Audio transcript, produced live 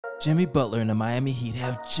Jimmy Butler and the Miami Heat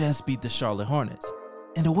have just beat the Charlotte Hornets,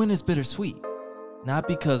 and the win is bittersweet. Not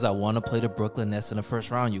because I want to play the Brooklyn Nets in the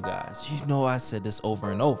first round, you guys. You know I said this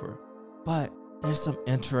over and over, but there's some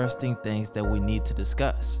interesting things that we need to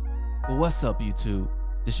discuss. But what's up, YouTube?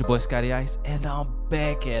 This your boy ScottyIce, and I'm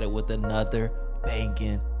back at it with another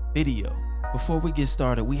banging video. Before we get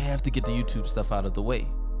started, we have to get the YouTube stuff out of the way.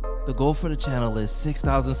 The goal for the channel is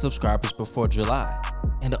 6,000 subscribers before July,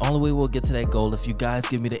 and the only way we'll get to that goal if you guys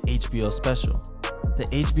give me the HBO special. The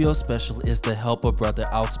HBO special is the Help a Brother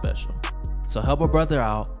Out special. So help a brother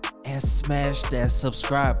out and smash that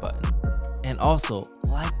subscribe button, and also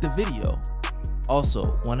like the video.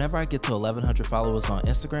 Also, whenever I get to 1,100 followers on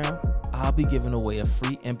Instagram, I'll be giving away a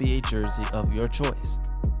free NBA jersey of your choice.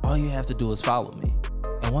 All you have to do is follow me.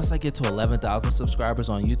 And once I get to 11,000 subscribers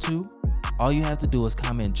on YouTube, all you have to do is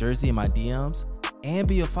comment jersey in my DMs and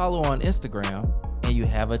be a follower on Instagram, and you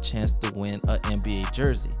have a chance to win an NBA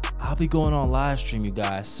jersey. I'll be going on live stream, you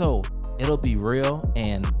guys, so it'll be real,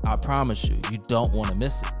 and I promise you, you don't want to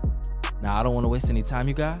miss it. Now, I don't want to waste any time,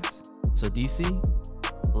 you guys, so DC,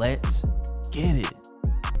 let's get it.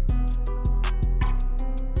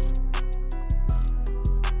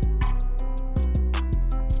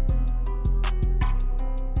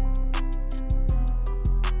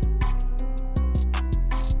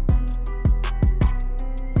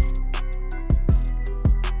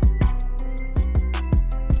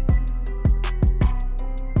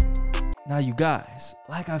 Now you guys,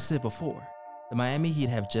 like I said before, the Miami Heat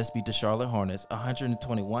have just beat the Charlotte Hornets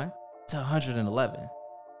 121 to 111.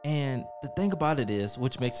 And the thing about it is,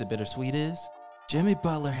 which makes it bittersweet, is Jimmy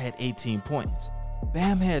Butler had 18 points,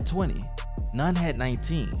 Bam had 20, Nunn had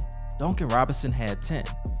 19, Duncan Robinson had 10,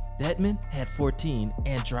 Dedmon had 14,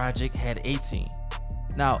 and Dragic had 18.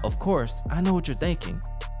 Now, of course, I know what you're thinking.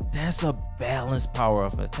 That's a balanced power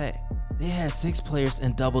of attack. They had 6 players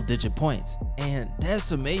in double-digit points, and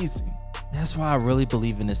that's amazing. That's why I really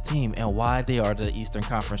believe in this team and why they are the Eastern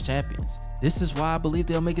Conference champions. This is why I believe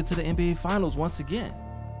they'll make it to the NBA Finals once again.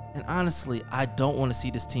 And honestly, I don't want to see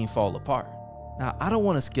this team fall apart. Now, I don't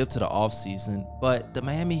want to skip to the offseason, but the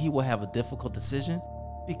Miami Heat will have a difficult decision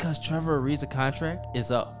because Trevor Ariza's contract is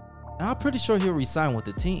up. And I'm pretty sure he'll resign with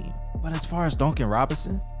the team. But as far as Duncan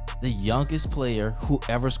Robinson, the youngest player who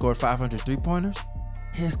ever scored 500 three-pointers,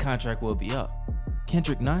 his contract will be up.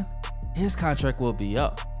 Kendrick Nunn, his contract will be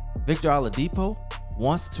up. Victor Oladipo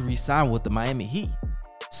wants to resign with the Miami Heat.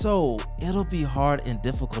 So it'll be hard and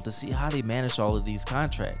difficult to see how they manage all of these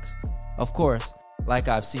contracts. Of course, like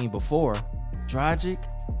I've seen before, Dragic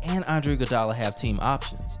and Andre Iguodala have team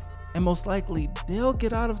options, and most likely they'll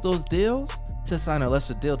get out of those deals to sign a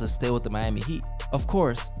lesser deal to stay with the Miami Heat. Of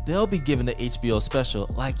course, they'll be given the HBO special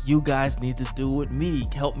like you guys need to do with me.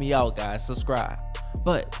 Help me out, guys, subscribe.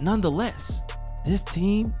 But nonetheless, this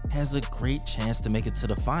team has a great chance to make it to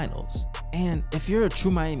the finals. And if you're a true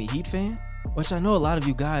Miami Heat fan, which I know a lot of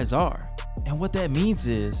you guys are, and what that means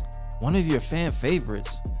is one of your fan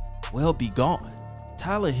favorites will be gone.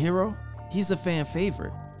 Tyler Hero, he's a fan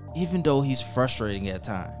favorite, even though he's frustrating at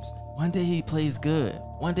times. One day he plays good,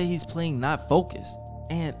 one day he's playing not focused,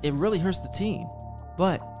 and it really hurts the team.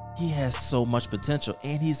 But he has so much potential,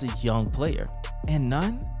 and he's a young player. And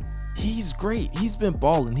Nunn, he's great. He's been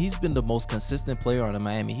balling. He's been the most consistent player on the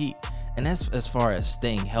Miami Heat. And that's as far as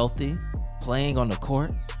staying healthy, playing on the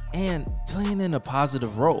court, and playing in a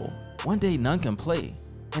positive role. One day Nunn can play.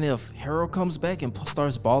 And if Hero comes back and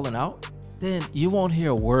starts balling out, then you won't hear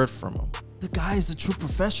a word from him. The guy is a true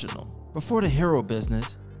professional. Before the Hero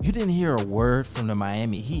business, you didn't hear a word from the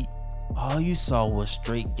Miami Heat. All you saw was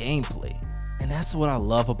straight gameplay. And that's what I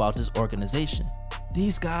love about this organization.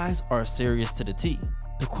 These guys are serious to the T.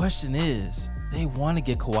 The question is, they want to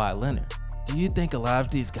get Kawhi Leonard. Do you think a lot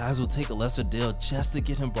of these guys will take a lesser deal just to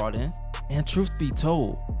get him brought in? And truth be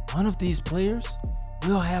told, one of these players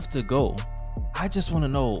will have to go. I just want to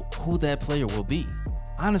know who that player will be.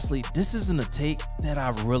 Honestly, this isn't a take that I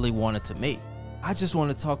really wanted to make. I just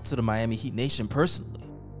want to talk to the Miami Heat Nation personally.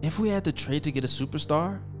 If we had to trade to get a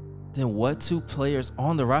superstar, then what 2 players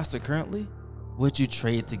on the roster currently would you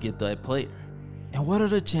trade to get that player? And what are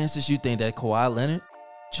the chances you think that Kawhi Leonard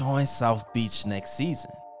joins South Beach next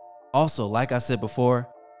season? Also, like I said before,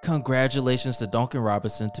 congratulations to Duncan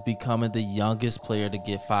Robinson to becoming the youngest player to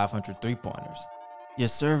get 500 three-pointers. Your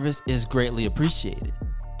service is greatly appreciated.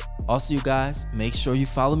 Also, you guys, make sure you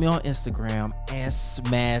follow me on Instagram and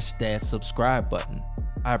smash that subscribe button.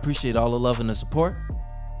 I appreciate all the love and the support.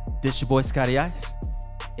 This your boy ScottyIce,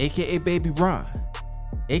 aka Baby Bron,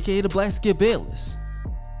 aka the Black Skip Bayless,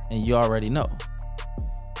 and you already know,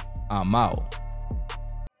 I'm out.